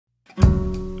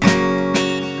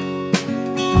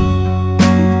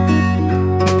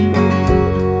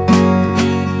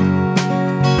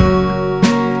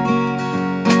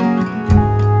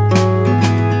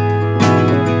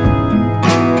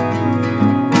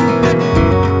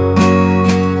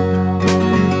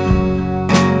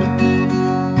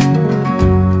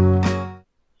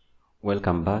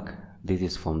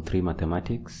This is Form 3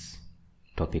 Mathematics,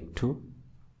 Topic 2,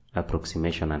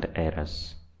 Approximation and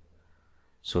Errors.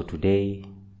 So today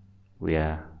we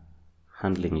are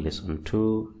handling Lesson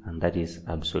 2, and that is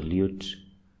absolute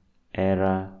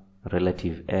error,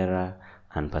 relative error,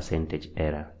 and percentage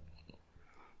error.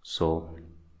 So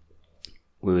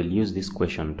we will use this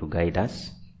question to guide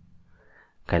us.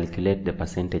 Calculate the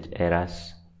percentage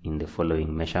errors in the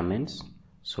following measurements.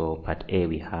 So part A,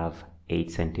 we have 8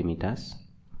 centimeters.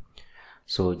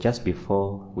 So just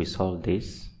before we solve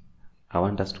this, I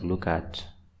want us to look at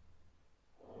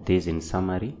this in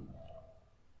summary.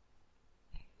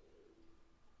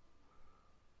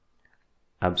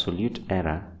 Absolute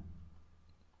error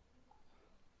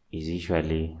is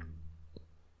usually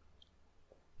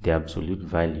the absolute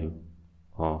value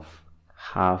of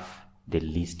half the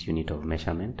least unit of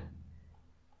measurement.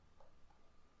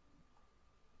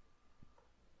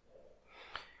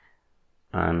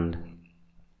 And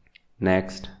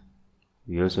next,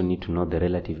 we also need to know the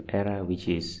relative error, which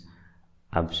is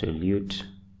absolute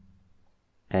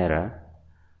error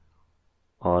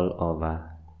all over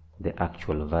the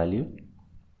actual value.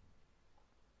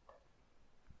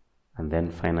 And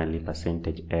then finally,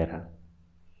 percentage error,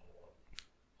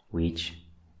 which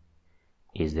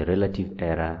is the relative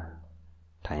error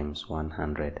times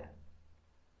 100.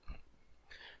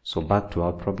 So back to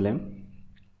our problem.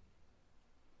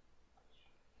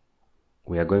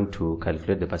 We are going to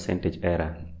calculate the percentage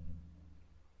error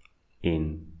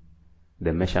in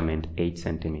the measurement 8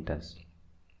 centimeters.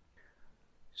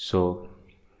 So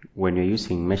when you're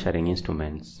using measuring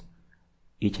instruments,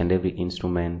 each and every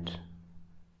instrument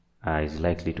is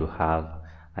likely to have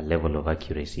a level of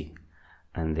accuracy,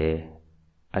 and the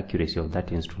accuracy of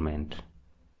that instrument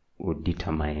would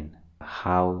determine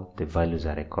how the values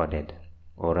are recorded,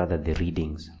 or rather the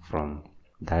readings from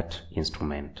that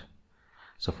instrument.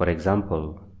 So for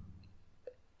example,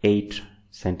 8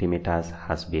 centimeters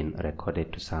has been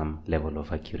recorded to some level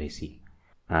of accuracy,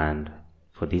 and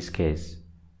for this case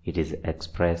it is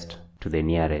expressed to the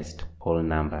nearest whole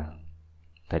number,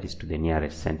 that is to the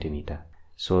nearest centimeter,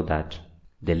 so that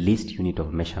the least unit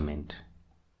of measurement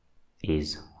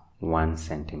is 1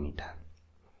 centimeter.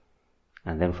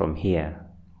 And then from here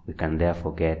we can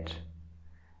therefore get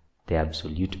the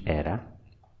absolute error,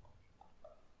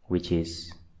 which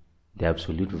is the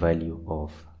absolute value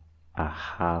of a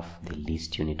half the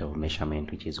least unit of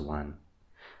measurement, which is 1.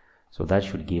 So that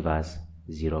should give us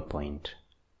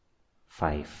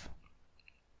 0.5.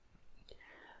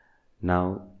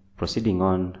 Now proceeding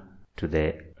on to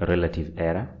the relative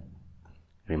error.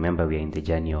 Remember, we are in the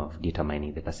journey of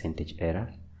determining the percentage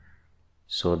error,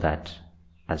 so that,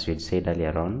 as we had said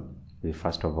earlier on, we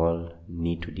first of all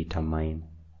need to determine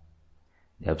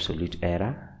the absolute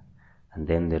error, and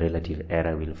then the relative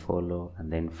error will follow,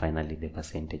 and then finally the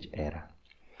percentage error.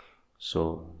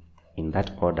 So in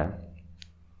that order,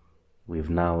 we've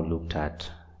now looked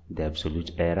at the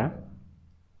absolute error.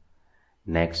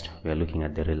 Next, we are looking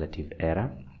at the relative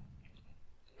error,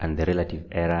 and the relative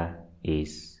error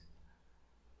is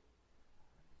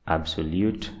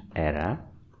absolute error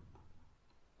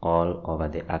all over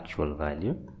the actual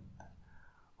value,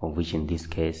 of which in this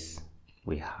case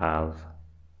we have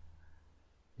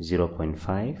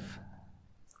 0.5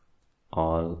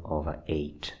 all over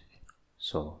 8.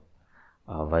 So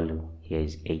our value here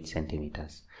is 8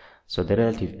 centimeters. So the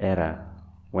relative error,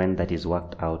 when that is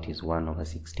worked out, is 1 over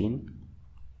 16.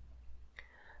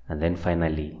 And then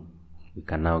finally we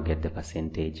can now get the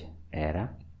percentage error,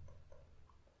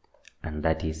 and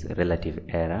that is relative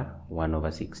error 1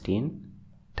 over 16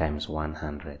 times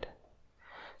 100.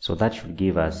 So that should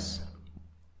give us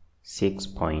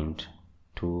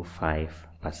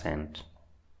 6.25%.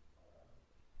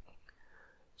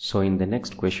 So in the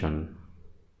next question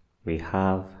we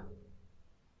have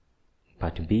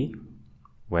part B,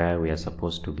 where we are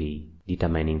supposed to be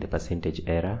determining the percentage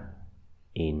error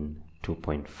in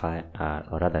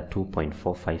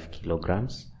 2.45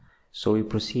 kilograms. So we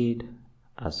proceed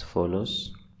as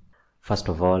follows. First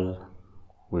of all,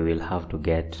 we will have to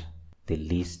get the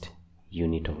least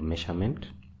unit of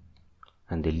measurement,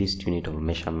 and the least unit of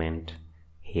measurement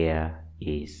here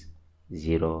is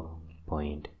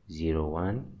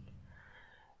 0.01.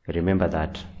 Remember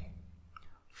that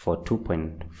for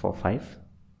 2.45,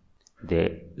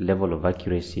 the level of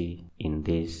accuracy in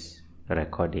this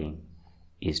recording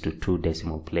is to 2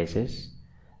 decimal places,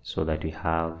 so that we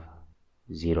have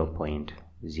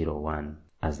 0.01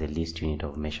 as the least unit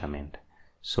of measurement.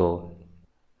 So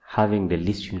having the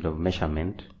least unit of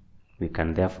measurement, we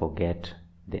can therefore get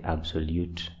the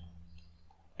absolute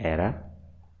error,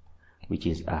 which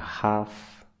is a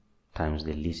half times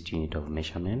the least unit of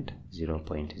measurement,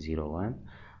 0.01,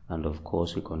 and of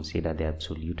course we consider the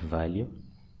absolute value,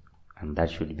 and that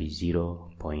should be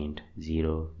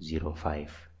 0.005.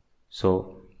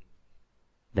 So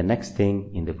the next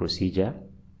thing in the procedure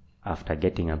after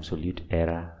getting absolute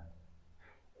error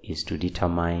is to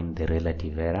determine the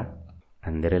relative error,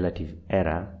 and the relative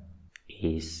error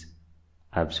is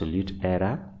absolute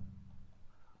error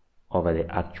over the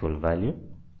actual value,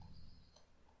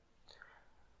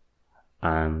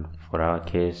 and for our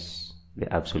case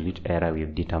the absolute error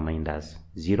we've determined as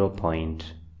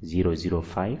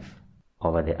 0.005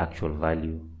 over the actual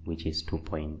value, which is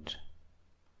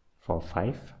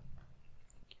 2.45,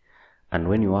 and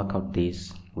when you work out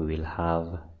this we will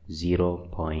have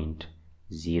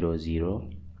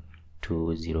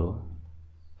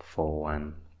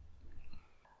 0.002041,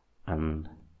 and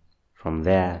from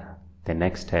there the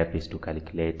next step is to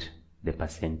calculate the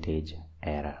percentage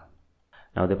error.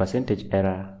 Now the percentage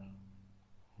error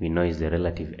we know is the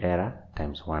relative error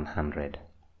times 100,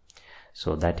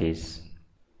 so that is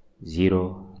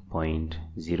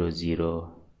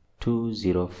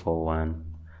 0.002041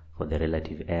 for the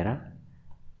relative error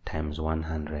times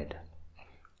 100,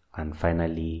 and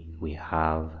finally we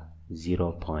have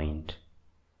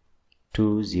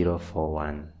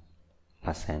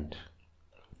 0.2041%,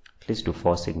 at least to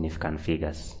 4 significant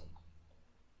figures.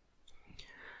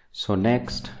 So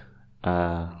next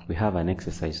we have an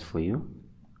exercise for you.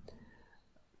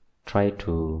 Try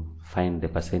to find the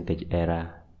percentage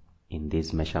error in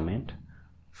this measurement,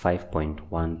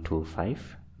 5.125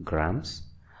 grams,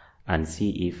 and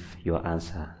see if your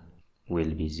answer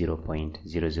will be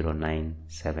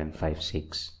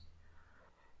 0.009756.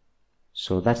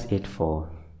 So that's it for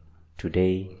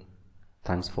today.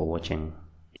 Thanks for watching.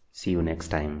 See you next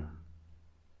time.